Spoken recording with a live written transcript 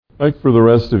I'd like for the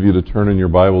rest of you to turn in your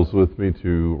Bibles with me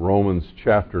to Romans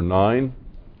chapter 9.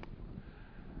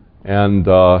 And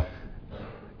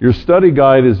your study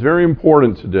guide is very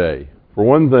important today. For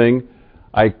one thing,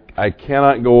 I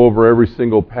cannot go over every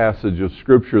single passage of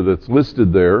Scripture that's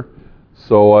listed there.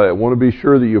 So I want to be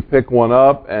sure that you pick one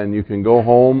up and you can go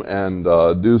home and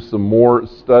do some more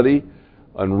study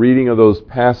on reading of those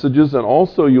passages. And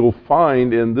also you'll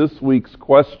find in this week's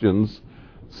questions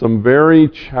some very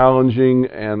challenging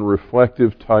and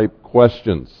reflective type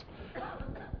questions.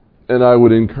 And I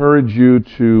would encourage you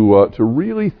to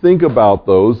really think about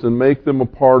those and make them a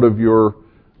part of your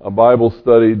Bible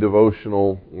study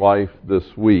devotional life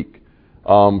this week.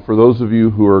 For those of you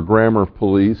who are grammar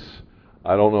police,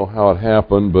 I don't know how it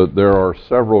happened, but there are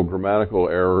several grammatical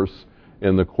errors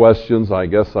in the questions. I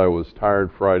guess I was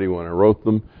tired Friday when I wrote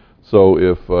them. So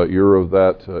if you're of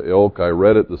that ilk, I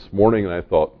read it this morning and I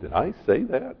thought, did I say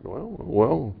that?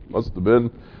 Well, must have been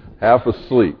half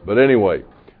asleep. But anyway,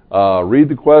 read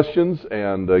the questions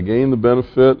and gain the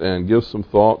benefit and give some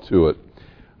thought to it.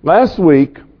 Last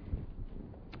week,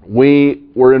 we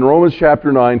were in Romans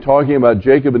chapter 9 talking about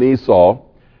Jacob and Esau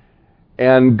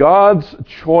and God's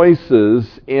choices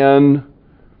in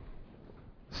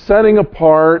setting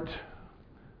apart,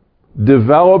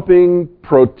 developing,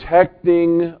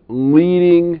 protecting,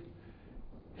 leading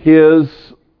His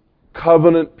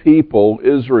covenant people,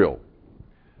 Israel.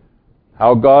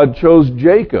 How God chose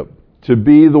Jacob to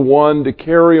be the one to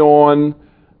carry on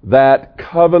that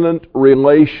covenant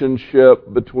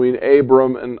relationship between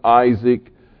Abram and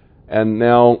Isaac, and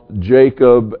now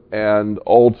Jacob, and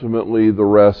ultimately the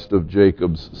rest of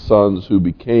Jacob's sons who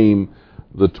became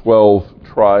the 12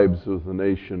 tribes of the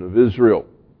nation of Israel.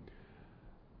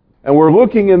 And we're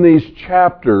looking in these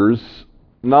chapters,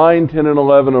 9, 10, and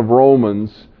 11 of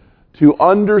Romans, to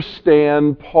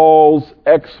understand Paul's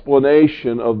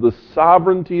explanation of the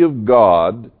sovereignty of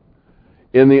God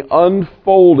in the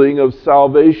unfolding of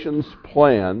salvation's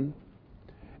plan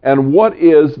and what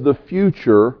is the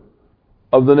future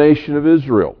of the nation of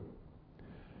Israel.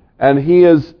 And he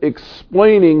is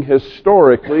explaining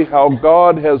historically how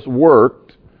God has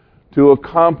worked to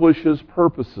accomplish His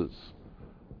purposes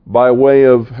by way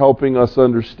of helping us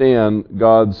understand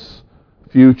God's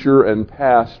future and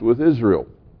past with Israel.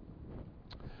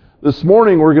 This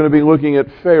morning we're going to be looking at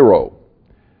Pharaoh.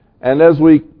 And as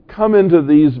we come into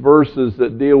these verses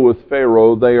that deal with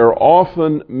Pharaoh, they are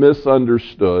often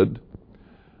misunderstood,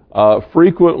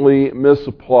 frequently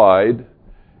misapplied,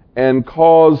 and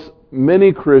cause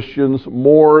many Christians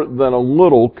more than a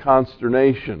little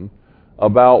consternation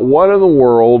about what in the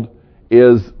world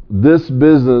is this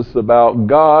business about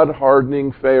God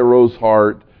hardening Pharaoh's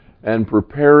heart and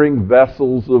preparing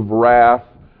vessels of wrath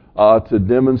to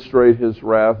demonstrate His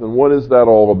wrath, and what is that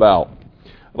all about?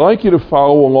 I'd like you to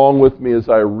follow along with me as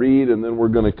I read, and then we're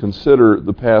going to consider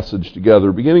the passage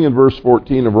together. Beginning in verse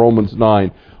 14 of Romans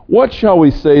 9, what shall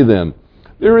we say then?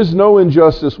 There is no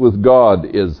injustice with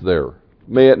God, is there?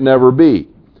 May it never be.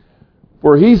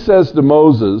 For He says to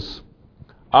Moses,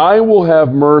 I will have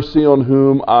mercy on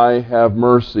whom I have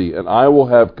mercy, and I will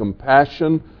have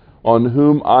compassion on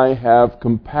whom I have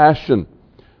compassion.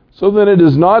 So then it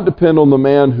does not depend on the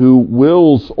man who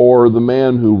wills or the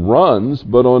man who runs,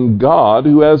 but on God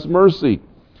who has mercy.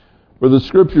 For the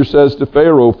Scripture says to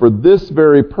Pharaoh, for this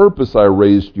very purpose I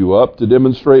raised you up, to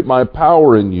demonstrate my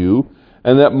power in you,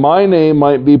 and that my name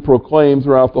might be proclaimed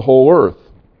throughout the whole earth.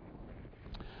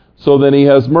 So then He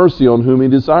has mercy on whom He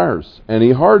desires, and He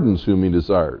hardens whom He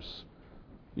desires.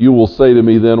 You will say to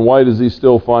me then, why does He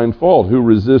still find fault? Who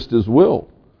resists His will?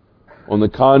 On the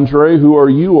contrary, who are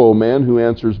you, O man, who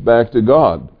answers back to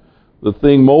God? The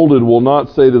thing molded will not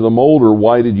say to the molder,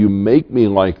 why did you make me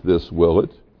like this, will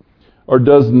it? Or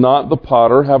does not the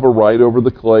potter have a right over the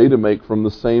clay to make from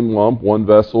the same lump one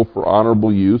vessel for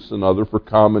honorable use, another for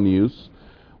common use?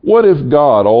 What if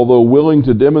God, although willing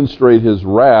to demonstrate His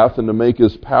wrath and to make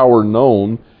His power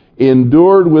known,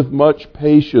 endured with much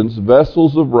patience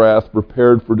vessels of wrath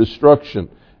prepared for destruction?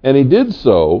 And He did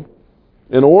so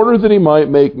in order that He might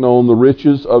make known the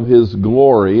riches of His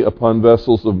glory upon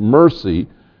vessels of mercy,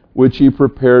 which He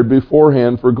prepared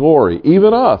beforehand for glory,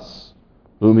 even us,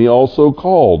 whom He also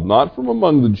called, not from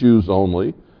among the Jews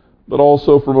only, but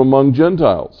also from among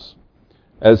Gentiles.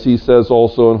 As He says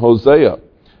also in Hosea,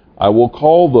 I will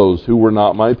call those who were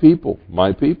not my people,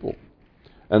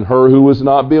 and her who was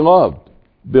not beloved,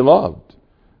 beloved.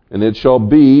 And it shall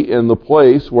be in the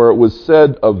place where it was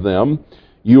said of them,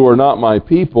 you are not my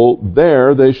people,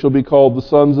 there they shall be called the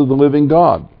sons of the living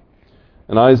God.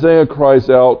 And Isaiah cries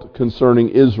out concerning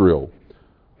Israel,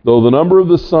 though the number of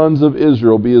the sons of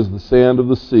Israel be as the sand of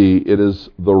the sea, it is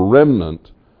the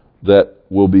remnant that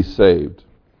will be saved.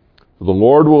 For the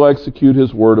Lord will execute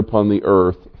his word upon the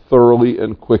earth thoroughly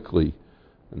and quickly.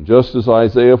 And just as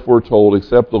Isaiah foretold,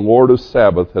 except the Lord of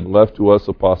Sabaoth had left to us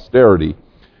a posterity,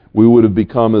 we would have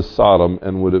become as Sodom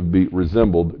and would have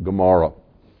resembled Gomorrah.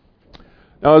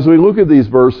 Now, as we look at these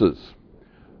verses,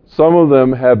 some of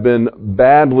them have been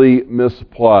badly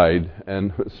misapplied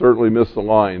and certainly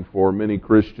misaligned for many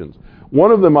Christians.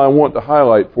 One of them I want to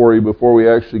highlight for you before we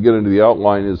actually get into the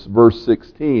outline is verse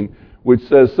 16, which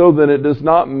says, "So then it does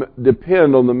not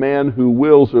depend on the man who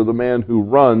wills or the man who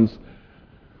runs,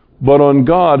 but on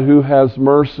God who has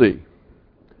mercy."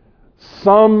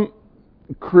 Some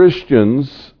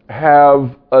Christians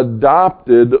have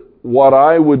adopted what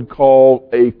I would call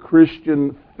a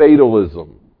Christian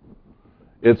fatalism.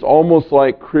 It's almost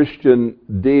like Christian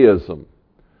deism.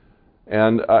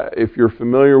 And if you're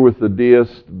familiar with the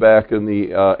deists back in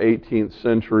the 18th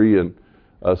century and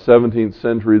 17th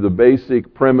century, the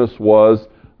basic premise was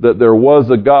that there was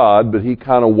a God, but he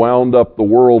kind of wound up the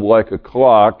world like a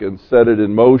clock and set it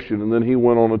in motion, and then he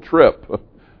went on a trip.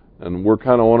 And we're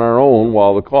kind of on our own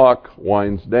while the clock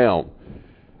winds down.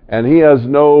 And he has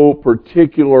no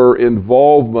particular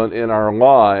involvement in our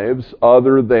lives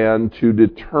other than to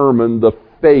determine the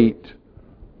fate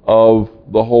of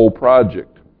the whole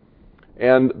project.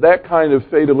 And that kind of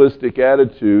fatalistic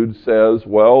attitude says,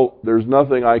 well, there's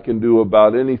nothing I can do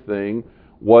about anything.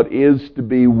 What is to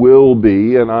be will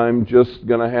be, and I'm just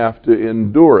going to have to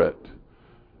endure it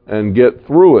and get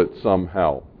through it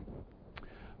somehow.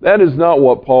 That is not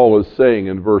what Paul is saying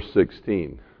in verse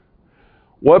 16.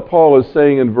 What Paul is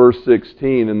saying in verse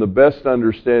 16, and the best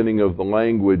understanding of the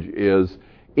language is,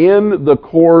 in the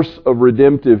course of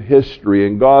redemptive history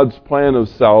and God's plan of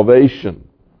salvation,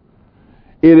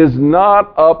 it is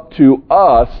not up to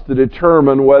us to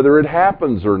determine whether it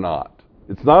happens or not.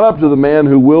 It's not up to the man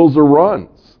who wills or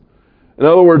runs. In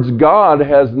other words, God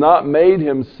has not made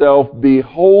himself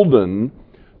beholden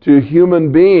to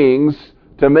human beings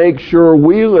to make sure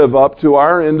we live up to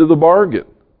our end of the bargain.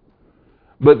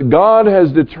 But God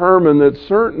has determined that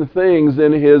certain things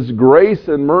in his grace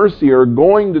and mercy are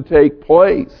going to take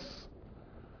place.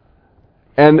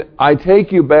 And I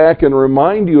take you back and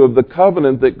remind you of the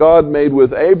covenant that God made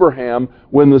with Abraham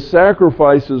when the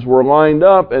sacrifices were lined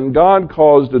up, and God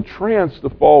caused a trance to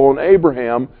fall on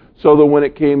Abraham so that when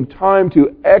it came time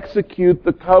to execute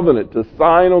the covenant, to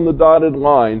sign on the dotted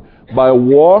line by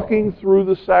walking through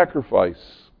the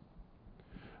sacrifice,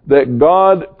 that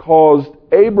God caused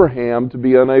Abraham to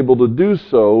be unable to do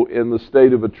so in the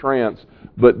state of a trance.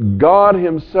 But God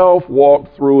himself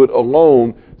walked through it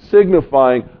alone,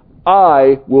 signifying,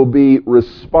 I will be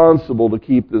responsible to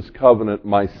keep this covenant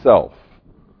myself.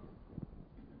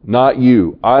 Not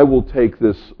you. I will take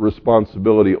this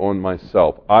responsibility on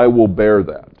myself. I will bear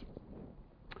that.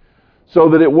 So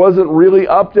that it wasn't really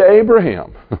up to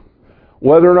Abraham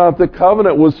whether or not the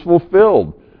covenant was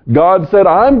fulfilled. God said,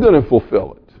 I'm going to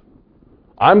fulfill it.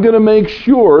 I'm going to make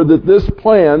sure that this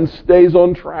plan stays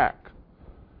on track.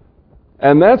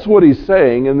 And that's what he's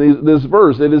saying in this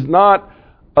verse. It is not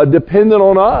dependent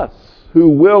on us who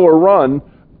will or run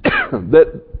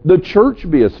that the church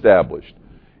be established.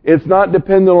 It's not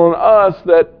dependent on us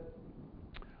that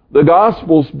the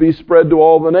gospels be spread to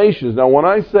all the nations. Now, when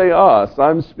I say us,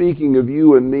 I'm speaking of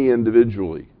you and me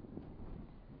individually.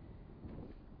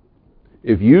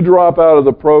 If you drop out of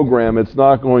the program, it's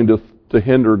not going to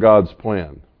hinder God's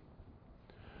plan.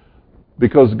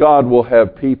 Because God will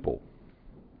have people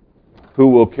who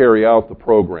will carry out the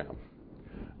program.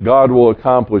 God will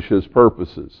accomplish his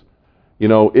purposes. You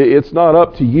know, it's not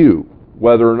up to you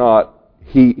whether or not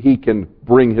he can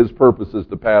bring his purposes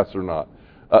to pass or not.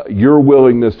 Your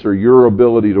willingness or your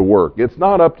ability to work. It's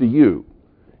not up to you.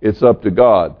 It's up to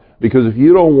God. Because if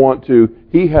you don't want to,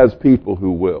 he has people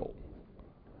who will.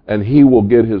 And he will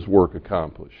get his work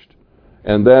accomplished.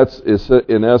 And that's,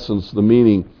 in essence, the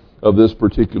meaning of this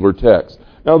particular text.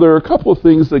 Now, there are a couple of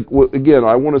things that, again,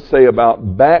 I want to say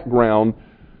about background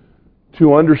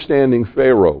to understanding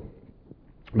Pharaoh.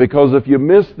 Because if you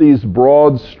miss these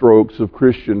broad strokes of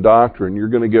Christian doctrine, you're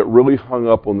going to get really hung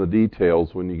up on the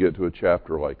details when you get to a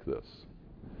chapter like this.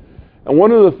 And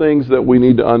one of the things that we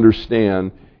need to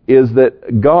understand is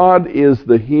that God is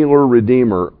the healer,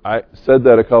 redeemer. I said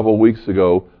that a couple of weeks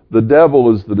ago. The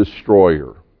devil is the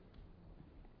destroyer.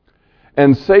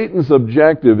 And Satan's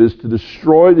objective is to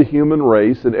destroy the human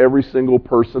race and every single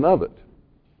person of it.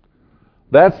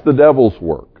 That's the devil's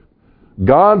work.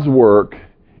 God's work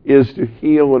is to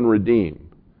heal and redeem.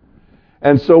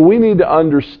 And so we need to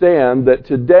understand that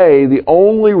today the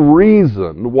only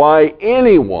reason why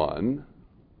anyone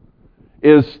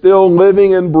is still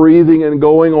living and breathing and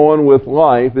going on with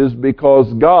life is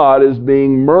because God is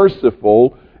being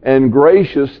merciful and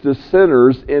gracious to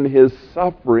sinners in His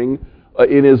suffering,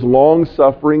 in His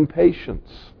long-suffering patience.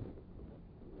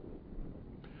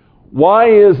 Why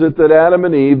is it that Adam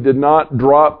and Eve did not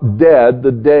drop dead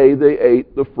the day they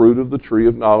ate the fruit of the tree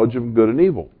of knowledge of good and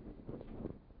evil?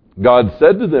 God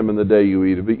said to them, in the day you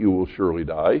eat of it, you will surely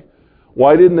die.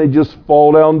 Why didn't they just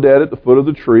fall down dead at the foot of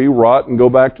the tree, rot, and go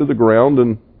back to the ground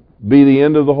and be the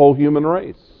end of the whole human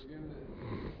race?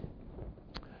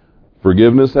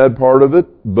 Forgiveness had part of it,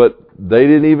 but they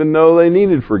didn't even know they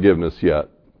needed forgiveness yet.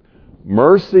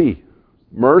 Mercy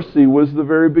was the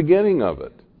very beginning of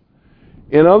it.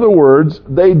 In other words,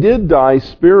 they did die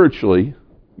spiritually.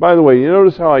 By the way, you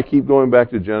notice how I keep going back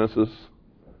to Genesis?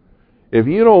 If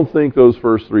you don't think those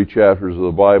first 3 chapters of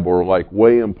the Bible are like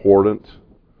way important,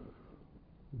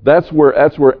 that's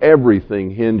where everything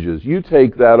hinges. You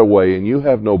take that away and you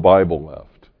have no Bible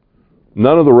left.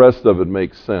 None of the rest of it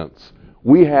makes sense.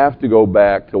 We have to go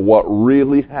back to what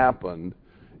really happened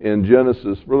in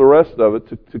Genesis for the rest of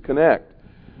it to connect.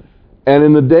 And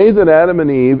in the day that Adam and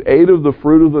Eve ate of the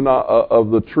fruit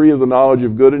of the tree of the knowledge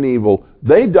of good and evil,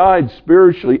 they died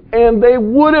spiritually, and they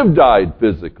would have died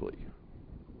physically.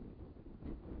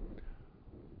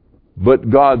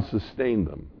 But God sustained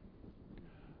them.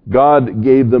 God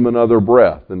gave them another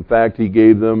breath. In fact, He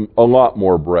gave them a lot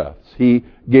more breaths. He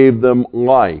gave them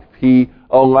life. He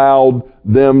allowed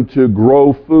them to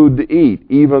grow food to eat,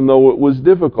 even though it was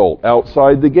difficult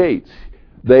outside the gates.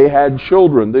 They had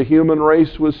children. The human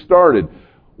race was started.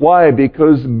 Why?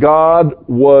 Because God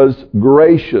was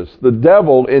gracious. The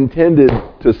devil intended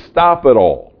to stop it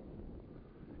all.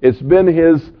 It's been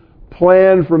his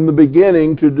plan from the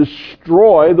beginning to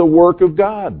destroy the work of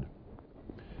God.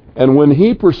 And when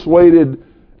he persuaded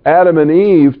Adam and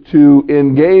Eve to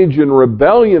engage in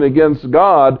rebellion against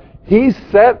God, he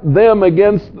set them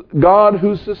against God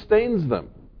who sustains them.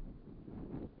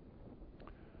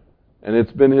 And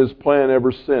it's been his plan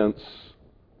ever since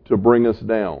to bring us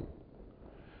down.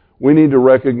 We need to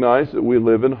recognize that we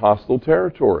live in hostile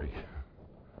territory.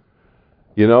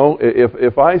 You know,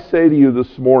 if I say to you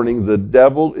this morning, the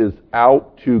devil is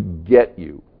out to get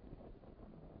you.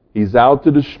 He's out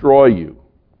to destroy you.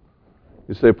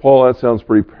 You say, Paul, that sounds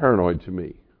pretty paranoid to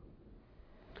me.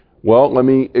 Well, let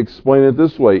me explain it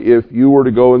this way. If you were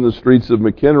to go in the streets of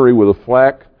McHenry with a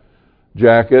flak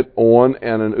jacket on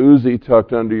and an Uzi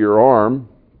tucked under your arm,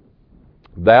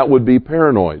 that would be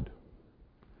paranoid.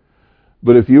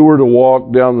 But if you were to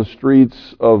walk down the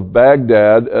streets of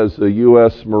Baghdad as a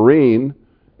U.S. Marine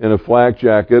in a flak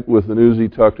jacket with an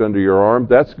Uzi tucked under your arm,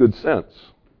 that's good sense.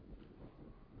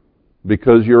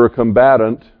 Because you're a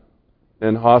combatant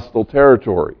in hostile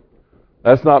territory.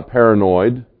 That's not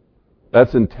paranoid.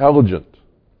 That's intelligent.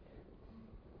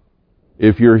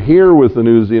 If you're here with an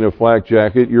Uzi and a flak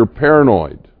jacket, you're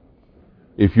paranoid.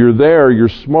 If you're there, you're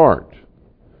smart.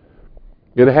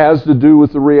 It has to do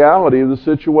with the reality of the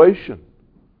situation.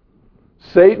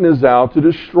 Satan is out to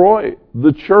destroy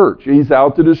the church. He's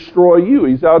out to destroy you.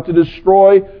 He's out to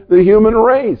destroy the human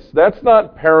race. That's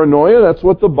not paranoia. That's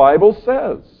what the Bible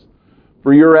says.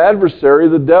 For your adversary,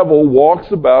 the devil,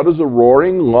 walks about as a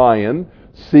roaring lion,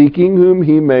 seeking whom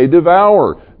he may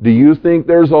devour. Do you think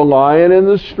there's a lion in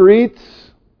the streets?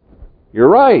 You're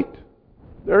right.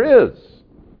 There is.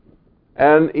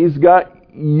 And he's got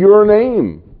your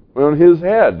name on his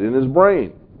head, in his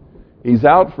brain. He's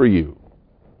out for you.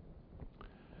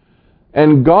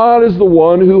 And God is the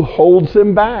one who holds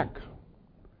him back.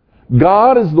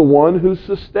 God is the one who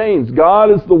sustains.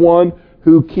 God is the one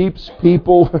who keeps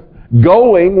people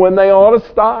going when they ought to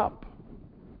stop.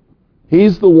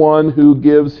 He's the one who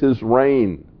gives his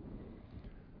rain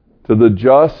to the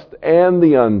just and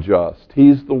the unjust.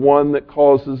 He's the one that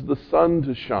causes the sun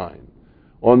to shine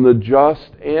on the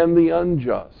just and the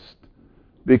unjust,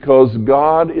 because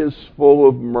God is full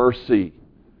of mercy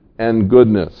and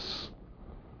goodness.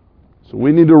 So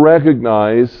we need to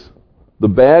recognize the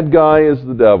bad guy is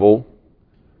the devil.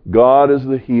 God is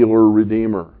the healer,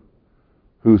 redeemer,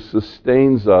 who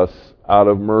sustains us out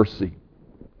of mercy.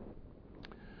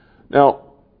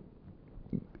 Now,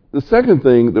 the second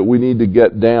thing that we need to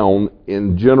get down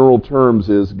in general terms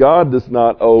is God does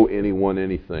not owe anyone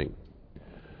anything.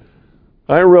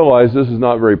 I realize this is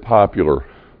not very popular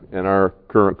in our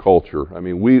current culture. I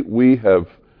mean, we have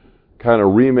kind of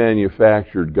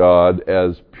remanufactured God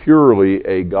as purely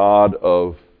a God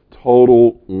of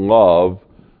total love,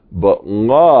 but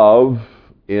love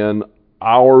in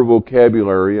our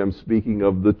vocabulary, I'm speaking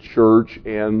of the church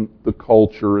and the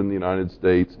culture in the United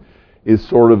States, is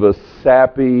sort of a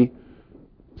sappy,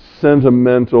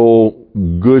 sentimental,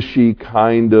 gushy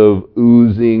kind of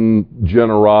oozing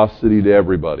generosity to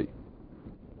everybody.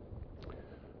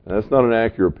 And that's not an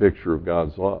accurate picture of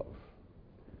God's love.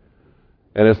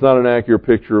 And it's not an accurate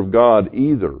picture of God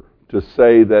either to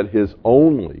say that His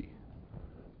only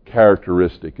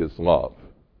characteristic is love.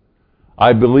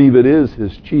 I believe it is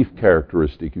His chief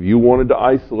characteristic. If you wanted to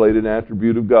isolate an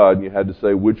attribute of God and you had to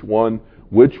say which one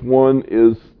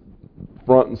is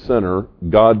front and center,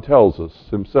 God tells us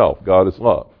Himself. God is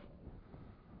love.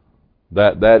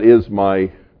 That is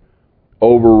my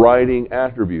overriding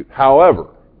attribute. However,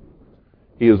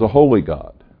 He is a holy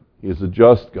God. He is a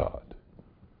just God.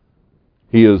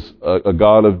 He is a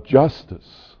God of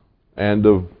justice and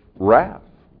of wrath.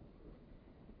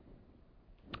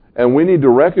 And we need to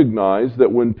recognize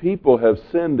that when people have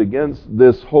sinned against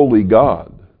this holy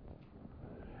God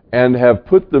and have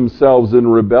put themselves in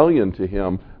rebellion to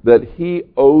Him, that He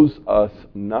owes us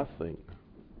nothing.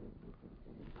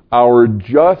 Our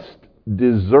just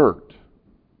desert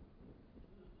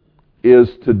is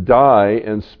to die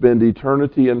and spend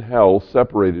eternity in hell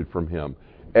separated from Him.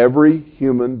 Every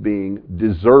human being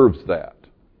deserves that.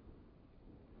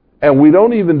 And we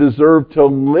don't even deserve to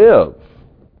live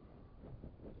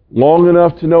long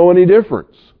enough to know any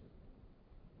difference.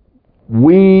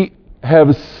 We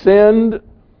have sinned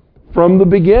from the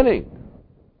beginning.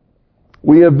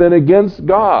 We have been against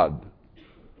God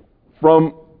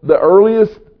from the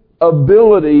earliest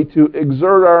ability to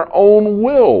exert our own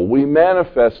will. We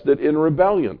manifest it in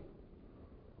rebellion.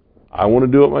 I want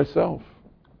to do it myself.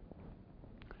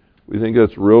 We think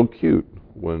that's real cute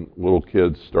when little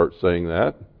kids start saying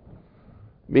that.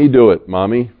 Me do it,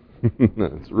 Mommy.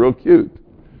 It's real cute.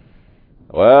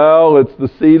 Well, it's the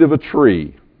seed of a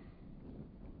tree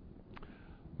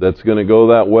that's going to go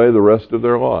that way the rest of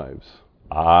their lives.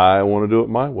 I want to do it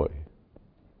my way.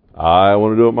 I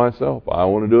want to do it myself. I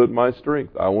want to do it in my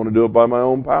strength. I want to do it by my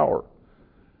own power.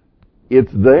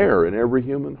 It's there in every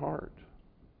human heart.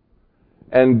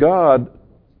 And God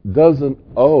doesn't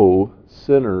owe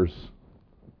sinners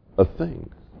a thing.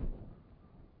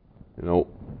 You know,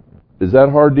 is that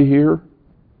hard to hear?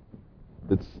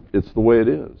 It's the way it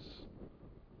is.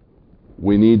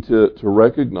 We need to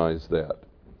recognize that.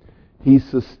 He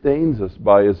sustains us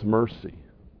by His mercy.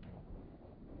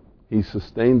 He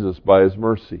sustains us by His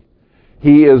mercy.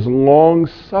 He is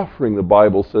long-suffering, the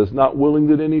Bible says, not willing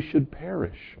that any should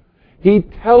perish. He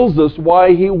tells us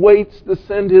why He waits to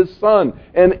send His Son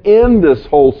and end this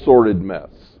whole sordid mess.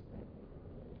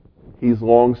 He's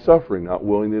long-suffering, not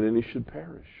willing that any should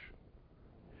perish.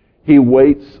 He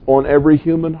waits on every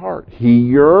human heart. He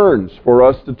yearns for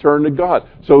us to turn to God.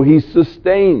 So He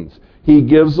sustains. He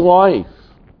gives life.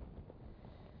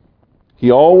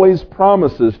 He always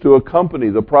promises to accompany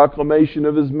the proclamation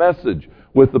of His message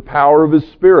with the power of His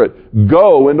Spirit.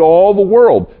 Go into all the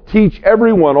world. Teach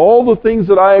everyone all the things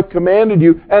that I have commanded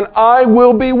you, and I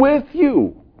will be with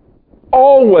you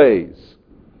always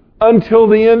until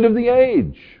the end of the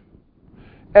age.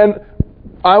 And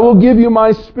I will give you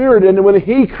my Spirit, and when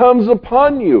He comes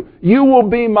upon you, you will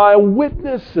be my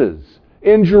witnesses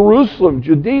in Jerusalem,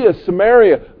 Judea,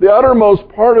 Samaria, the uttermost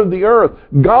part of the earth.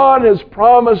 God has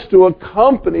promised to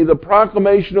accompany the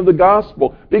proclamation of the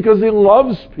gospel because He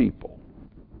loves people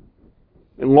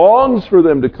and longs for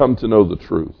them to come to know the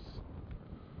truth.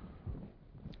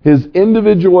 His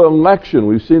individual election,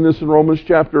 we've seen this in Romans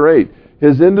chapter 8,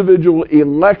 His individual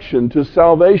election to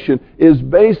salvation is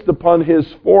based upon His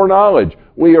foreknowledge.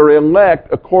 We are elect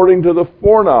according to the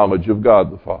foreknowledge of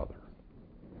God the Father.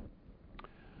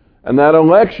 And that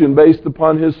election based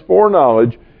upon His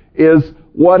foreknowledge is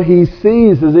what He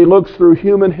sees as He looks through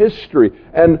human history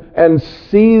and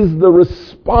sees the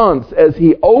response as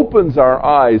He opens our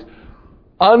eyes,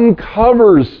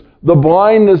 uncovers the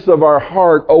blindness of our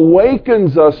heart,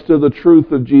 awakens us to the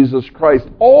truth of Jesus Christ.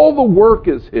 All the work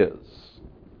is His.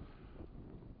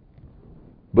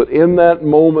 But in that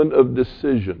moment of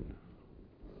decision,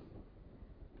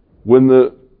 when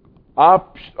the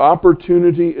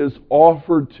opportunity is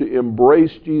offered to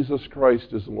embrace Jesus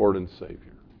Christ as Lord and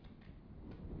Savior,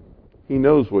 He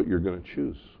knows what you're going to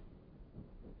choose.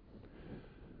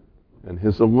 And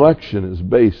His election is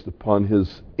based upon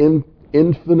His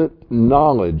infinite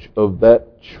knowledge of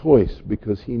that choice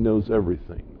because He knows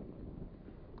everything.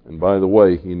 And by the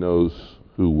way, He knows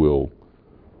who will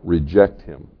reject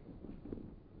Him.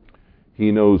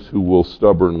 He knows who will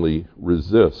stubbornly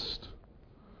resist.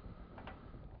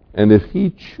 And if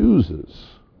He chooses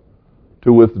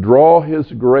to withdraw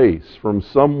His grace from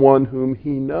someone whom He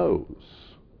knows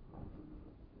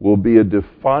will be a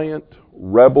defiant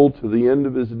rebel to the end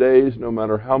of his days, no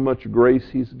matter how much grace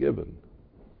he's given,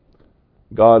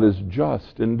 God is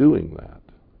just in doing that.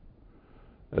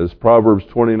 As Proverbs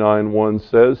 29:1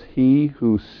 says, he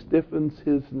who stiffens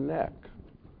his neck,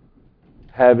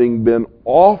 having been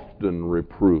often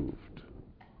reproved,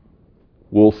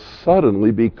 will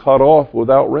suddenly be cut off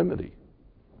without remedy.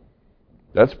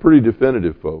 That's pretty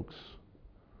definitive, folks.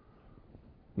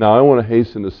 Now, I want to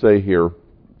hasten to say here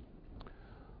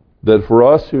that for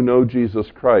us who know Jesus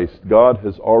Christ, God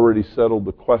has already settled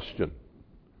the question.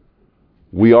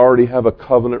 We already have a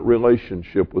covenant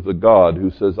relationship with a God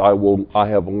who says, I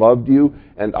have loved you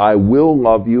and I will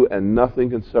love you, and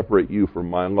nothing can separate you from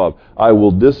my love. I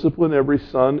will discipline every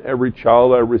son, every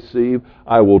child I receive.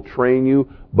 I will train you,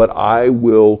 but I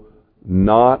will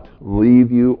not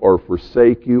leave you or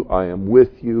forsake you. I am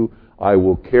with you. I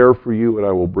will care for you, and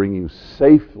I will bring you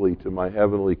safely to my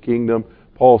heavenly kingdom.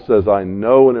 Paul says, I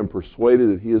know and am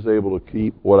persuaded that he is able to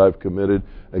keep what I've committed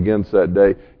against that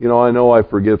day. I know I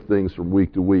forget things from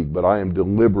week to week, but I am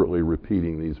deliberately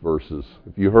repeating these verses.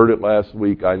 If you heard it last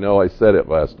week, I know I said it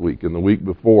last week and the week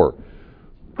before.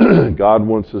 God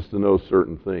wants us to know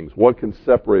certain things. What can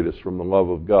separate us from the love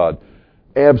of God?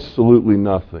 Absolutely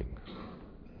nothing.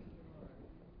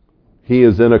 He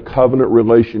is in a covenant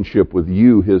relationship with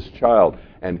you, his child,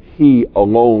 and he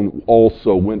alone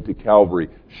also went to Calvary,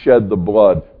 shed the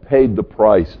blood, paid the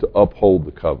price to uphold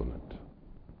the covenant.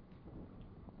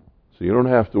 So you don't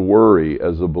have to worry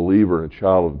as a believer and a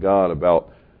child of God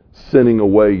about sinning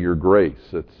away your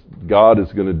grace. God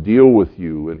is going to deal with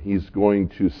you, and he's going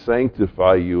to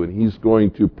sanctify you, and he's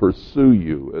going to pursue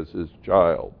you as his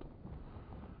child.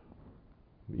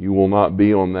 You will not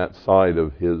be on that side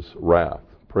of his wrath.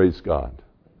 Praise God.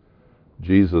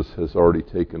 Jesus has already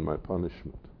taken my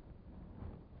punishment.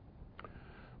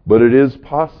 But it is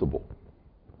possible.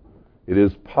 It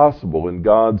is possible in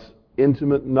God's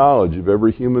intimate knowledge of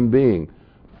every human being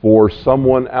for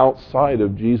someone outside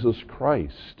of Jesus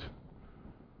Christ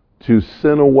to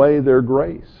sin away their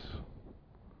grace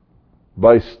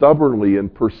by stubbornly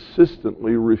and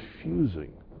persistently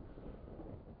refusing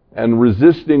and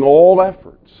resisting all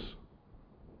efforts,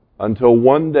 until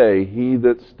one day he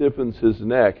that stiffens his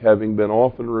neck, having been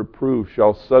often reproved,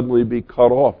 shall suddenly be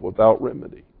cut off without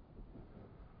remedy.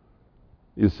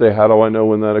 You say, how do I know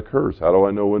when that occurs? How do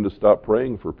I know when to stop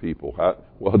praying for people?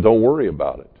 Well, don't worry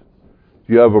about it. If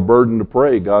you have a burden to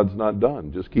pray, God's not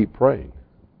done. Just keep praying.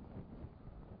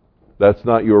 That's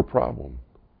not your problem.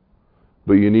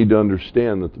 But you need to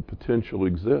understand that the potential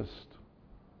exists.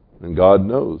 And God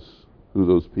knows who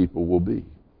those people will be.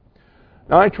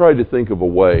 Now, I tried to think of a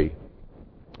way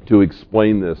to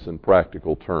explain this in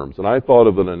practical terms, and I thought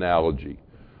of an analogy.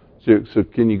 So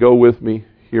can you go with me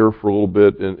here for a little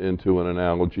bit into an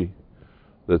analogy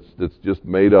that's just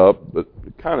made up, but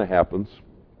it kind of happens.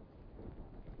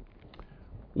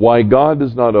 Why God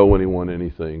does not owe anyone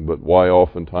anything, but why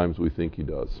oftentimes we think he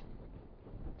does.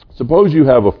 Suppose you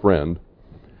have a friend,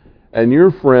 and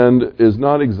your friend is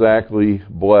not exactly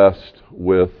blessed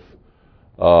with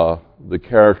the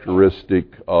characteristic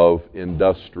of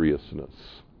industriousness,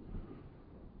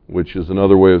 which is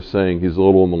another way of saying he's a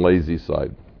little on the lazy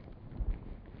side.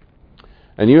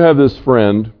 And you have this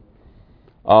friend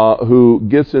who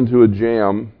gets into a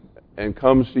jam and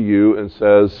comes to you and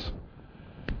says,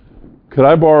 could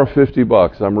I borrow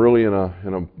 $50? I'm really in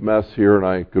a mess here and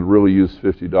I could really use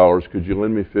 $50. Could you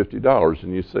lend me $50?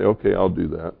 And you say, okay, I'll do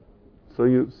that. So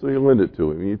you lend it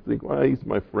to him. And you think, well, he's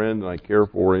my friend and I care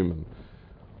for him. And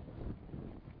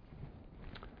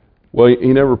well, he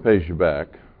never pays you back,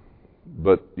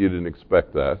 but you didn't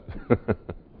expect that.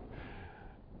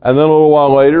 And then a little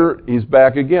while later, he's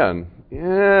back again.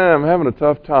 Yeah, I'm having a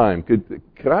tough time. Could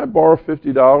I borrow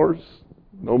 $50?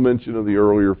 No mention of the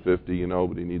earlier 50,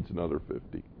 but he needs another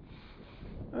 50.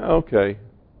 Okay.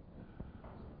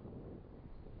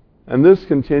 And this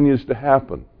continues to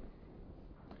happen.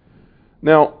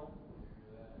 Now,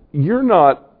 you're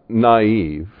not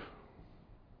naive.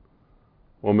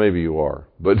 Well, maybe you are,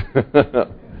 but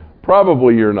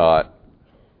probably you're not.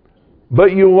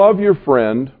 But you love your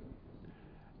friend,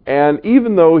 and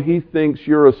even though he thinks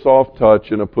you're a soft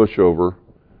touch and a pushover,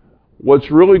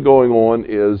 what's really going on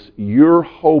is you're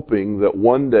hoping that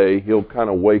one day he'll kind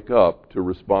of wake up to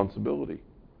responsibility.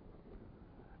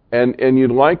 And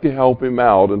you'd like to help him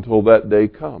out until that day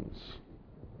comes.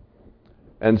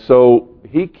 And so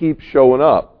he keeps showing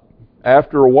up.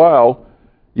 After a while,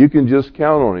 you can just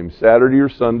count on him. Saturday or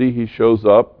Sunday, he shows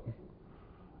up,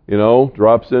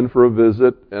 drops in for a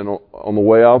visit, and on the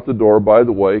way out the door, by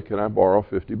the way, can I borrow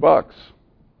 $50?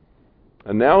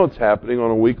 And now it's happening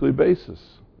on a weekly basis.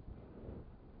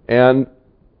 And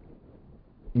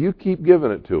you keep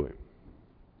giving it to him.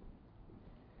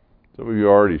 Some of you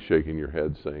are already shaking your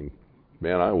head saying,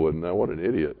 Man, I wouldn't. What an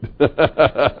idiot.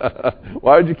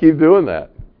 Why would you keep doing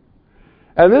that?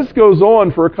 And this goes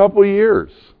on for a couple of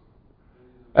years.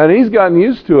 And he's gotten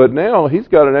used to it now. He's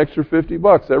got an extra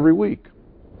 $50 every week.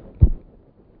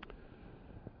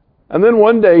 And then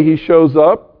one day he shows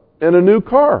up in a new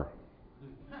car.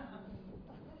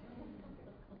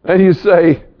 And you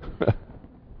say,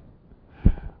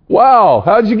 wow,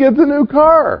 how'd you get the new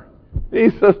car? He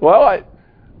says, well,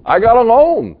 I got a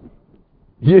loan.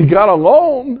 You got a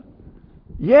loan?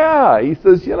 Yeah. He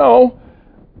says,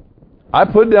 I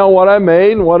put down what I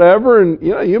made and whatever, and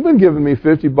you've been giving me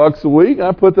 $50 a week.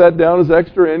 I put that down as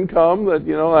extra income that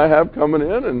I have coming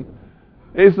in, and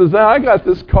he says, now I got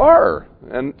this car,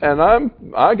 and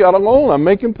I got a loan. I'm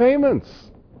making payments,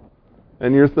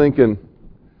 and you're thinking,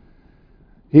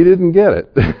 he didn't get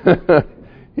it.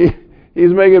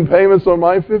 He's making payments on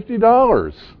my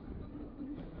 $50.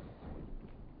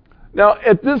 Now,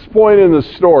 at this point in the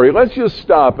story, let's just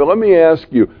stop and let me ask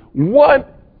you,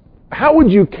 how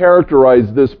would you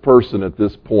characterize this person at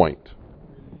this point?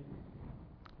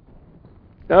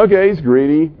 Okay, he's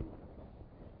greedy.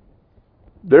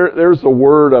 There's a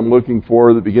word I'm looking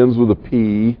for that begins with a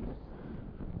P.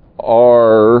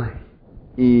 R-E.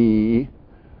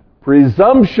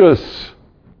 Presumptuous.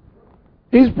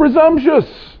 He's presumptuous.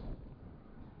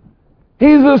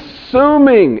 He's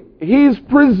assuming. He's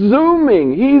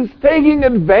presuming. He's taking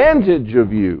advantage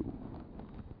of you.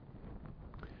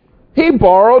 He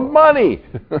borrowed money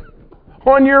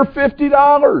on your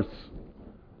 $50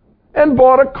 and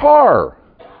bought a car.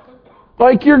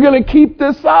 Like you're going to keep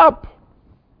this up.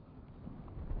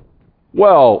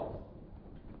 Well,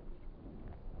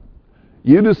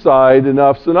 you decide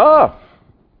enough's enough.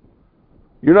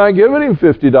 You're not giving him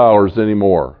 $50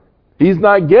 anymore. He's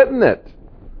not getting it.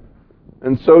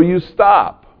 And so you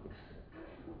stop.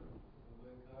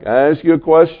 Can I ask you a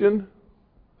question?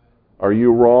 Are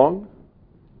you wrong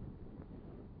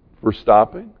for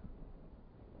stopping?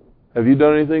 Have you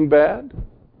done anything bad?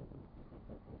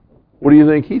 What do you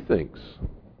think he thinks?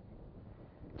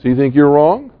 Does he think you're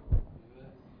wrong?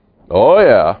 Oh,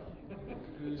 yeah.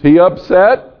 Is he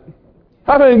upset?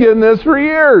 I've been getting this for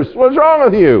years. What's wrong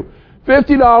with you?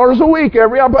 $50 a week.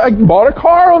 I bought a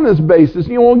car on this basis.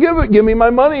 You won't give me my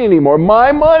money anymore.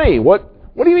 My money. What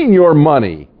do you mean your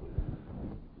money?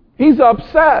 He's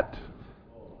upset.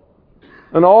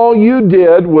 And all you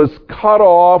did was cut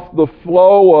off the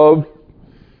flow of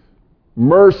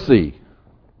mercy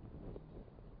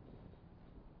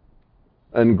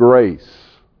and grace.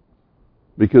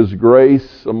 Because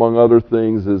grace, among other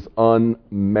things, is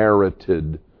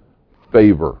unmerited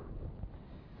favor.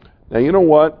 Now, you know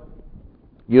what?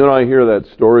 You and I hear that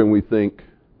story and we think,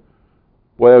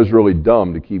 boy, that was really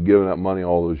dumb to keep giving that money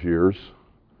all those years.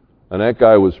 And that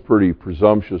guy was pretty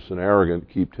presumptuous and arrogant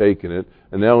to keep taking it,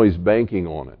 and now he's banking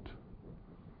on it.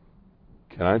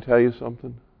 Can I tell you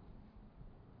something?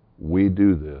 We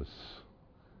do this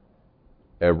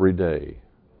every day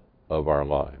of our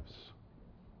lives.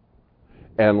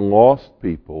 And lost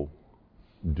people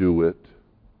do it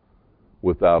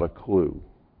without a clue.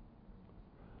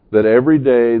 That every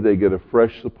day they get a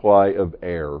fresh supply of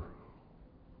air.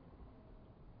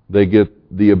 They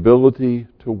get the ability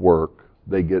to work.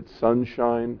 They get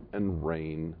sunshine and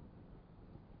rain.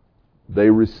 They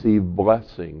receive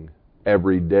blessing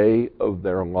every day of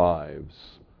their lives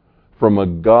from a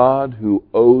God who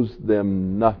owes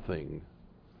them nothing,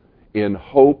 in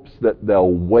hopes that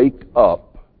they'll wake up.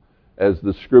 As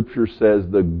the Scripture says,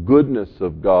 the goodness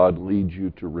of God leads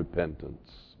you to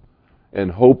repentance, in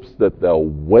hopes that they'll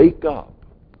wake up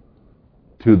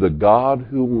to the God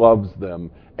who loves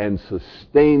them and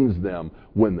sustains them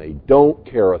when they don't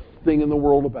care a thing in the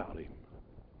world about Him.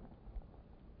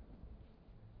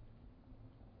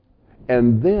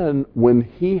 And then when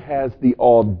He has the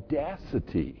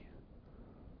audacity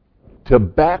to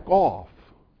back off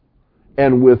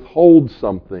and withhold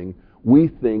something, we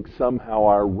think somehow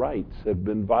our rights have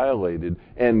been violated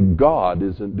and God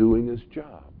isn't doing His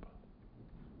job.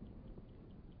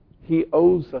 He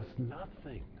owes us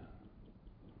nothing.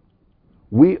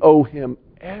 We owe Him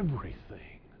everything.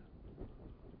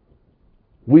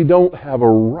 We don't have a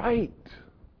right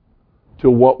to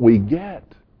what we get.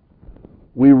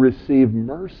 We receive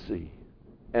mercy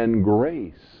and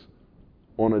grace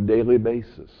on a daily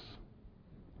basis.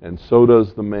 And so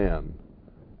does the man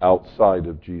outside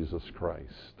of Jesus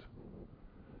Christ.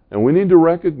 And we need to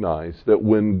recognize that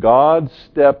when God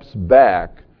steps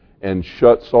back and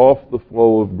shuts off the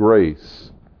flow of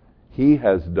grace, He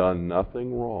has done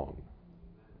nothing wrong,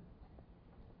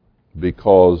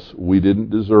 because we didn't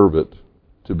deserve it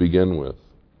to begin with.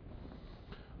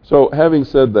 So, having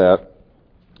said that,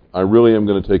 I really am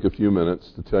going to take a few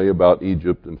minutes to tell you about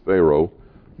Egypt and Pharaoh.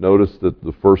 Notice that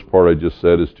the first part I just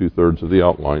said is 2/3 of the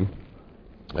outline,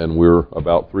 and we're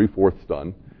about 3/4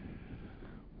 done.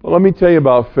 Well, let me tell you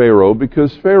about Pharaoh,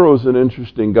 because Pharaoh is an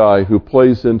interesting guy who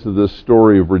plays into this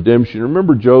story of redemption.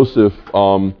 Remember, Joseph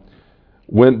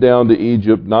went down to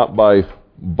Egypt not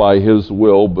by his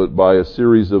will, but by a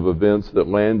series of events that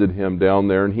landed him down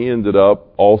there, and he ended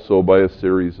up also by a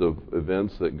series of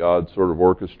events that God sort of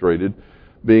orchestrated,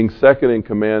 being second in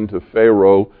command to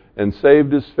Pharaoh, and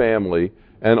saved his family.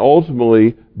 And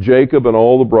ultimately, Jacob and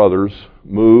all the brothers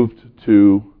moved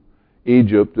to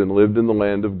Egypt and lived in the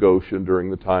land of Goshen during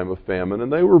the time of famine.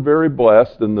 And they were very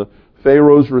blessed, and the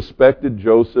Pharaohs respected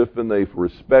Joseph, and they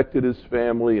respected his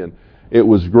family, and it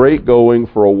was great going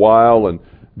for a while. And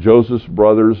Joseph's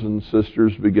brothers and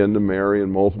sisters began to marry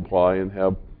and multiply and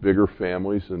have bigger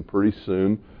families, and pretty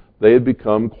soon they had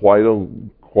become quite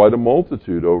a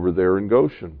multitude over there in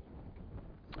Goshen.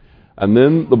 And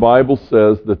then the Bible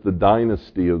says that the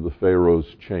dynasty of the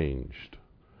Pharaohs changed.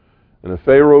 And a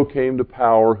Pharaoh came to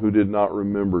power who did not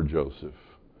remember Joseph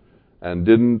and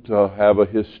didn't have a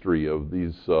history of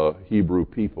these Hebrew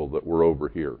people that were over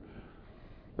here.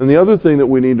 And the other thing that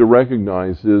we need to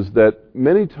recognize is that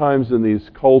many times in these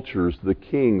cultures, the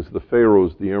kings, the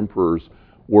pharaohs, the emperors,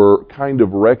 were kind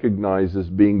of recognized as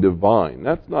being divine.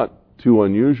 That's not too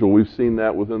unusual. We've seen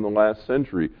that within the last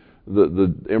century.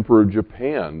 The emperor of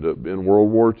Japan in World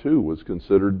War II was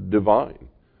considered divine,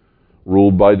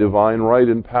 ruled by divine right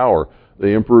and power.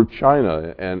 The emperor of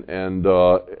China and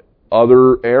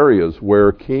other areas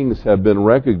where kings have been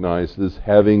recognized as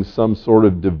having some sort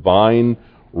of divine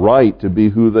right to be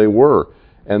who they were.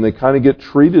 And they kind of get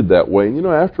treated that way. And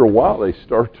after a while they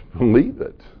start to believe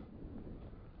it.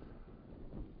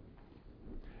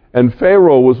 And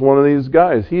Pharaoh was one of these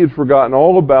guys. He had forgotten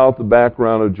all about the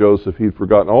background of Joseph. He'd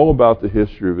forgotten all about the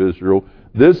history of Israel.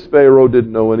 This Pharaoh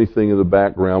didn't know anything of the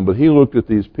background, but he looked at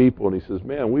these people and he says,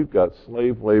 man, we've got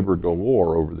slave labor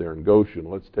galore over there in Goshen.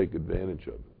 Let's take advantage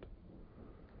of it.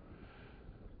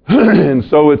 And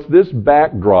so it's this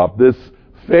backdrop, this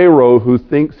Pharaoh who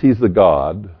thinks he's a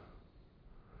god,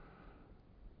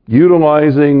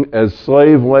 utilizing as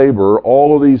slave labor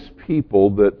all of these people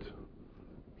that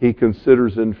he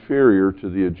considers inferior to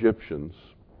the Egyptians.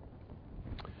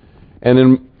 And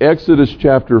in Exodus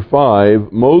chapter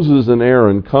 5, Moses and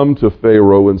Aaron come to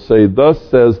Pharaoh and say, thus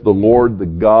says the Lord, the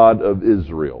God of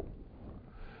Israel.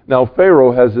 Now,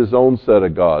 Pharaoh has his own set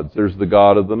of gods. There's the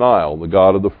god of the Nile, the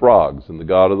god of the frogs, and the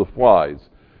god of the flies.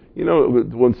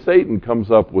 When Satan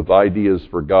comes up with ideas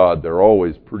for God, they're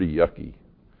always pretty yucky.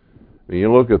 I mean,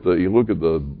 you look at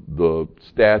the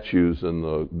statues and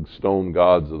the stone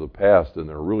gods of the past, and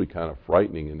they're really kind of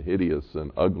frightening and hideous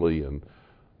and ugly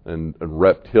and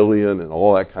reptilian and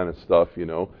all that kind of stuff,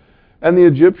 And the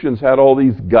Egyptians had all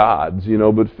these gods,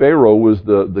 but Pharaoh was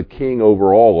the king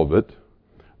over all of it.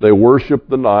 They worshiped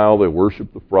the Nile, they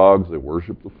worshiped the frogs, they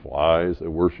worshiped the flies, they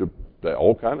worshiped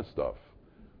all kind of stuff.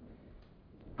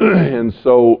 And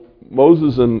so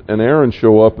Moses and Aaron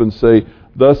show up and say,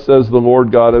 thus says the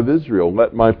Lord God of Israel,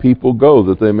 let my people go,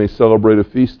 that they may celebrate a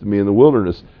feast to me in the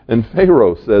wilderness. And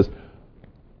Pharaoh says,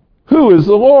 who is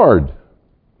the Lord,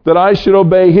 that I should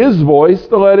obey his voice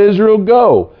to let Israel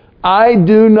go? I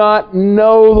do not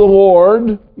know the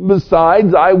Lord.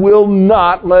 Besides, I will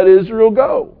not let Israel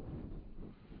go.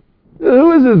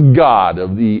 Who is this God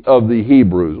of the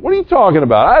Hebrews? What are you talking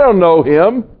about? I don't know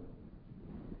him.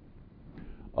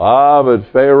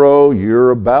 But Pharaoh,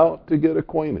 you're about to get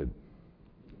acquainted.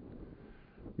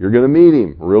 You're going to meet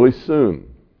him really soon.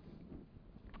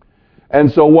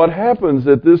 And so what happens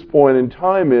at this point in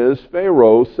time is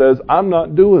Pharaoh says, I'm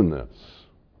not doing this.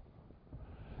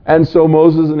 And so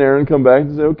Moses and Aaron come back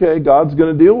and say, okay, God's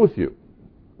going to deal with you.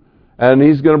 And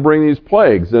he's going to bring these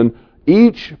plagues. And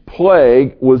each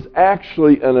plague was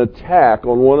actually an attack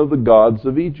on one of the gods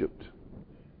of Egypt.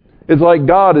 It's like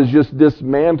God is just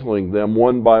dismantling them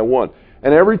one by one.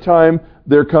 And every time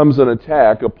there comes an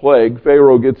attack, a plague,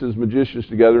 Pharaoh gets his magicians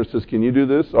together and says, can you do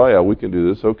this? Oh yeah, we can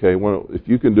do this. Okay, well, if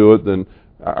you can do it, then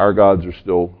our gods are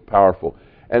still powerful.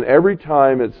 And every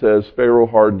time it says Pharaoh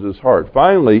hardens his heart.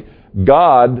 Finally,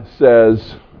 God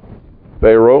says,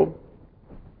 Pharaoh,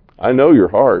 I know your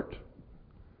heart.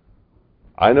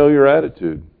 I know your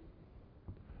attitude.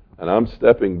 And I'm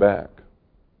stepping back.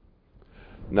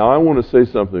 Now I want to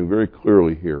say something very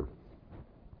clearly here.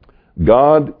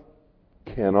 God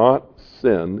cannot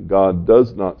sin, God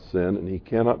does not sin, and he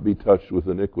cannot be touched with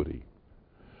iniquity.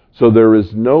 So there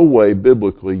is no way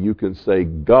biblically you can say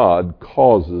God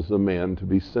causes a man to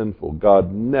be sinful.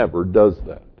 God never does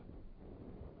that.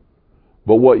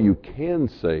 But what you can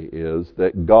say is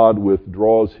that God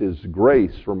withdraws His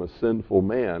grace from a sinful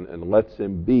man and lets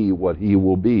him be what he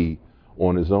will be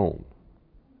on his own.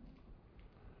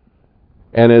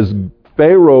 And as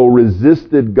Pharaoh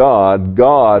resisted God,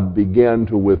 God began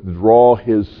to withdraw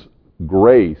His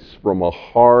grace from a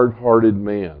hard-hearted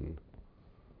man,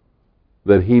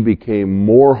 that he became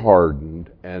more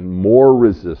hardened and more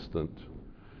resistant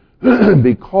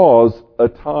because a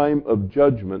time of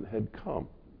judgment had come.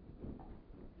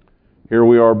 Here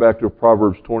we are back to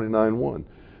Proverbs 29:1.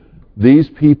 These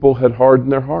people had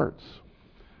hardened their hearts.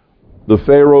 The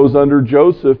pharaohs under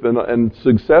Joseph and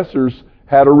successors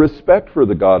had a respect for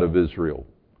the God of Israel.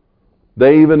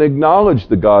 They even acknowledged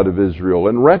the God of Israel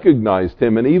and recognized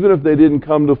Him. And even if they didn't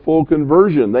come to full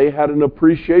conversion, they had an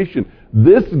appreciation.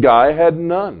 This guy had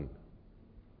none.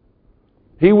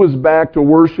 He was back to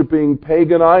worshiping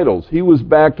pagan idols. He was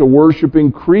back to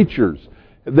worshiping creatures.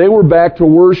 They were back to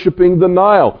worshiping the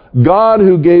Nile. God,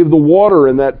 who gave the water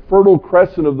in that fertile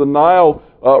crescent of the Nile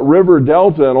river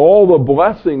delta and all the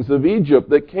blessings of Egypt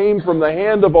that came from the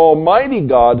hand of Almighty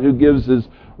God, who gives His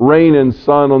rain and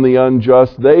sun on the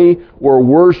unjust, they were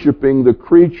worshiping the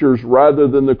creatures rather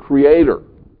than the Creator.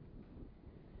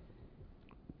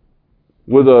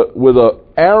 With a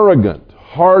arrogant,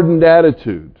 hardened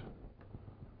attitude.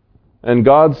 And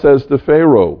God says to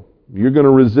Pharaoh, you're going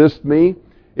to resist me?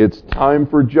 It's time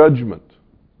for judgment.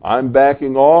 I'm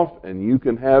backing off and you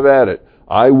can have at it.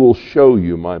 I will show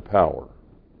you my power.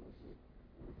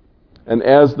 And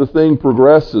as the thing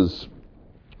progresses,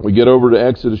 we get over to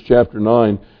Exodus chapter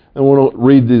 9, and we'll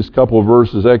read these couple of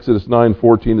verses, Exodus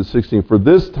 9:14-16. For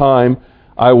this time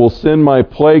I will send my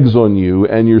plagues on you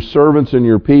and your servants and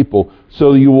your people,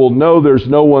 so you will know there's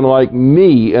no one like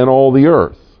me in all the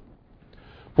earth.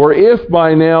 For if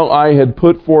by now I had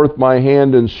put forth my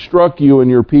hand and struck you and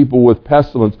your people with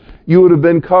pestilence, you would have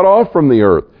been cut off from the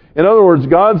earth. In other words,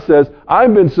 God says,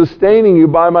 I've been sustaining you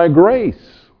by my grace.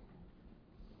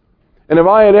 And if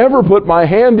I had ever put my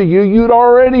hand to you, you'd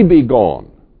already be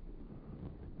gone.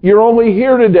 You're only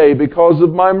here today because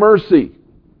of my mercy.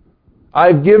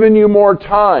 I've given you more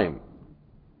time.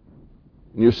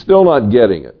 And you're still not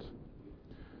getting it.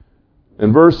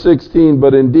 In verse 16,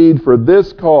 but indeed for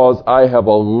this cause I have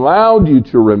allowed you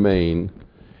to remain,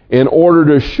 in order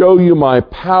to show you my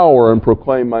power and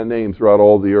proclaim my name throughout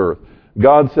all the earth.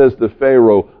 God says to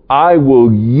Pharaoh, I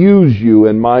will use you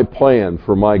in my plan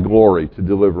for my glory to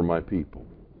deliver my people.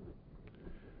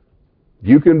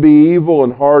 You can be evil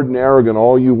and hard and arrogant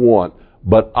all you want,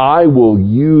 but I will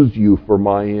use you for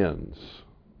my ends.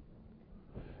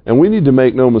 And we need to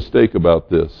make no mistake about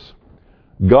this.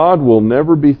 God will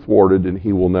never be thwarted and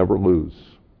He will never lose.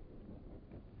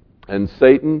 And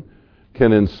Satan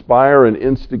can inspire and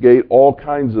instigate all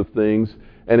kinds of things,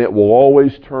 and it will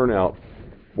always turn out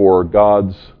for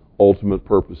God's ultimate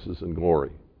purposes and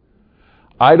glory.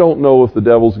 I don't know if the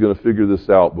devil's going to figure this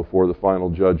out before the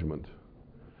final judgment.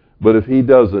 But if he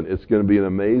doesn't, it's going to be an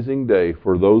amazing day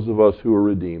for those of us who are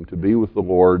redeemed to be with the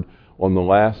Lord on the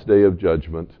last day of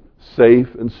judgment,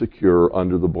 safe and secure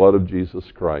under the blood of Jesus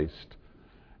Christ.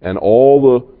 And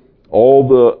all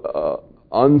the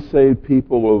unsaved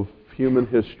people of human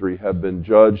history have been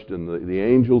judged, and the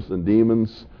angels and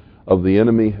demons of the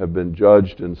enemy have been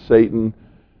judged, and Satan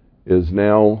is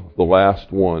now the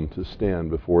last one to stand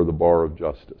before the bar of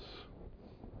justice.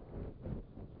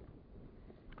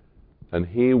 And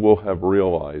he will have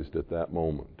realized at that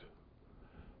moment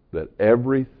that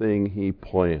everything he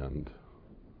planned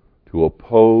to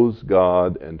oppose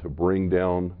God and to bring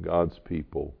down God's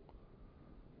people,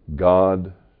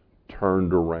 God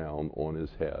turned around on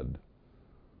his head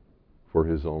for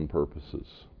his own purposes.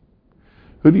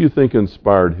 Who do you think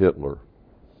inspired Hitler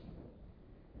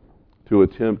to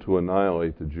attempt to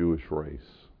annihilate the Jewish race?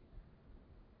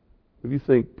 Who do you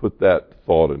think put that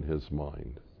thought in his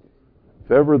mind?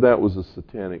 If ever that was a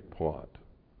satanic plot.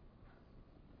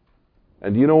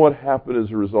 And do you know what happened as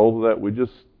a result of that? We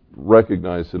just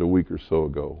recognized it a week or so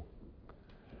ago.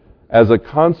 As a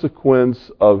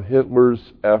consequence of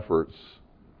Hitler's efforts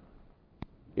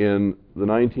in the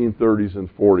 1930s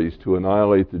and 40s to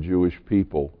annihilate the Jewish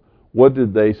people, what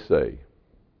did they say?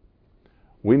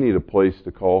 We need a place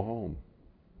to call home.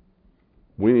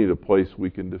 We need a place we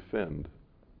can defend.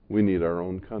 We need our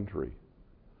own country.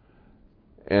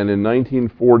 And in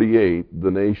 1948,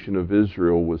 the nation of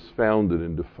Israel was founded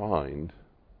and defined.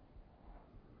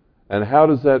 And how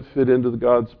does that fit into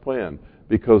God's plan?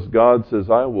 Because God says,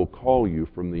 I will call you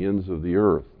from the ends of the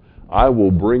earth. I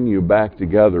will bring you back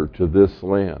together to this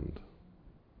land.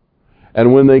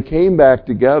 And when they came back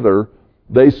together,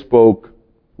 they spoke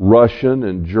Russian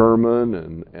and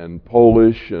German and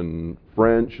Polish and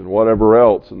French and whatever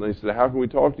else. And they said, how can we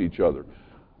talk to each other?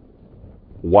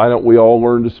 Why don't we all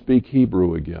learn to speak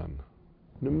Hebrew again?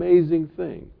 An amazing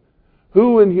thing.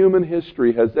 Who in human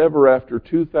history has ever, after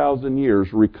 2,000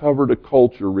 years, recovered a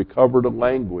culture, recovered a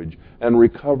language, and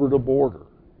recovered a border?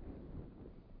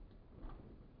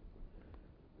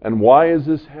 And why is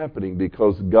this happening?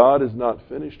 Because God is not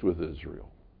finished with Israel.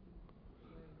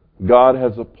 God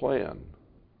has a plan.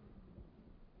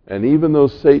 And even though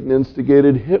Satan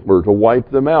instigated Hitler to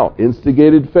wipe them out,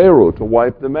 instigated Pharaoh to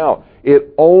wipe them out,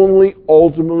 it only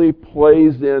ultimately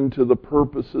plays into the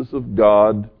purposes of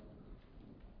God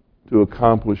to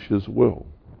accomplish His will.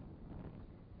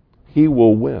 He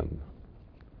will win.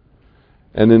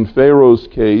 And in Pharaoh's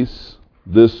case,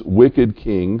 this wicked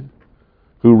king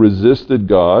who resisted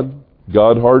God,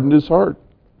 God hardened his heart.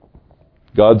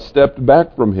 God stepped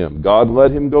back from him. God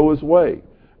let him go his way.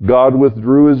 God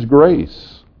withdrew His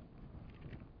grace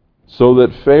so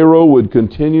that Pharaoh would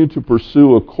continue to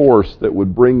pursue a course that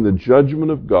would bring the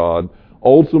judgment of God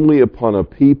ultimately upon a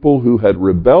people who had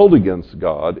rebelled against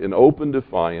God in open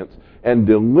defiance, and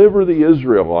deliver the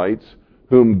Israelites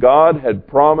whom God had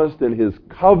promised in His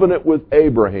covenant with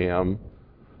Abraham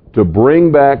to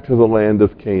bring back to the land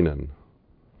of Canaan,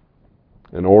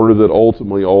 in order that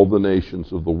ultimately all the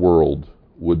nations of the world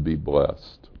would be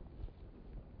blessed.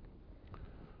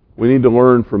 We need to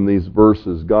learn from these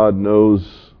verses. God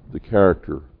knows the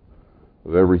character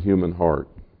of every human heart.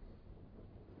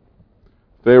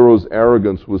 Pharaoh's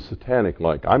arrogance was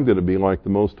satanic-like. I'm going to be like the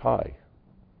Most High.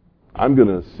 I'm going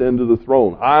to ascend to the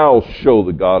throne. I'll show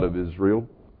the God of Israel.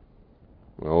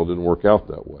 Well, it didn't work out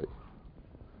that way.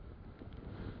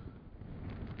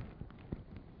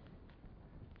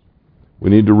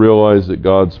 We need to realize that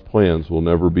God's plans will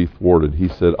never be thwarted. He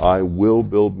said, I will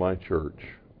build my church,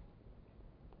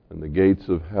 and the gates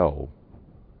of hell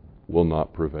will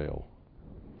not prevail.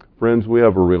 Friends, we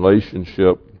have a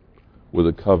relationship with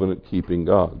a covenant-keeping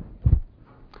God.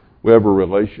 We have a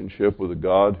relationship with a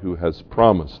God who has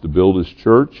promised to build His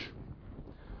church,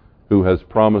 who has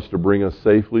promised to bring us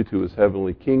safely to His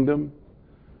heavenly kingdom,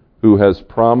 who has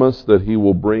promised that He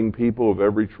will bring people of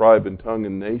every tribe and tongue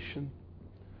and nation,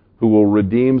 who will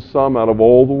redeem some out of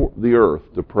all the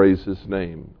earth to praise His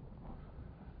name.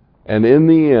 And in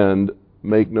the end,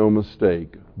 make no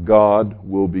mistake, God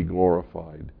will be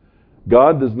glorified.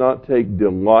 God does not take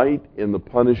delight in the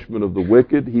punishment of the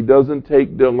wicked. He doesn't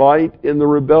take delight in the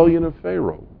rebellion of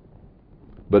Pharaoh.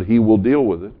 But He will deal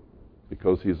with it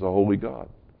because He's a holy God.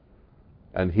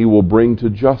 And He will bring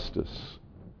to justice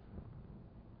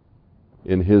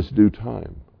in His due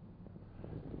time.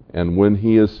 And when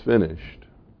He is finished,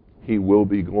 He will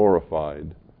be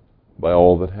glorified by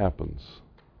all that happens.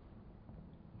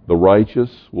 The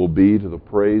righteous will be to the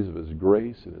praise of His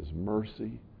grace and His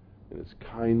mercy and His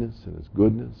kindness and His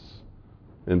goodness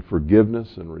and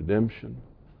forgiveness and redemption.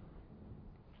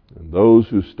 And those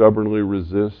who stubbornly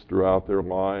resist throughout their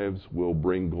lives will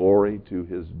bring glory to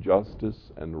His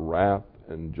justice and wrath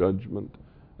and judgment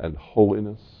and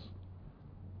holiness.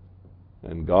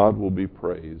 And God will be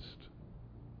praised.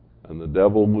 And the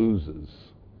devil loses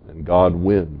and God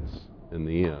wins in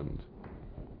the end.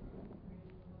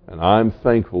 And I'm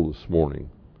thankful this morning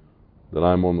that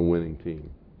I'm on the winning team.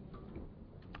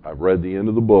 I've read the end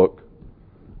of the book.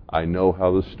 I know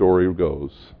how the story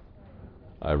goes.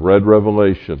 I've read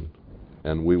Revelation,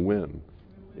 and we win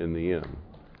in the end.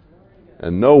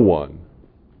 And no one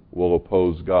will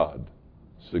oppose God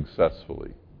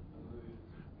successfully.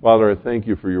 Father, I thank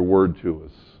You for Your word to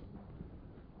us.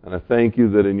 And I thank You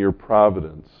that in Your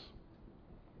providence,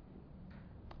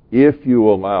 if You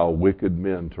allow wicked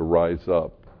men to rise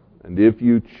up, and if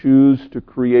You choose to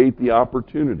create the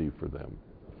opportunity for them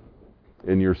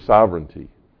in Your sovereignty,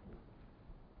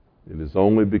 it is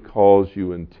only because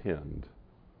You intend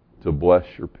to bless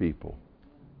Your people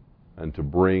and to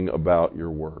bring about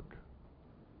Your work.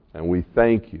 And we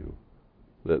thank You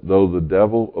that though the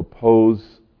devil oppose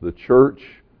the church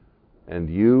and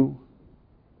You,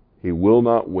 he will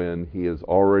not win. He is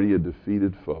already a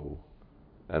defeated foe.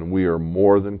 And we are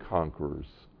more than conquerors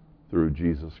through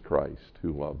Jesus Christ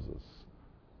who loves us.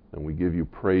 And we give You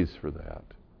praise for that,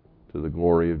 to the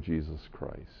glory of Jesus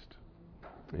Christ.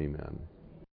 Amen.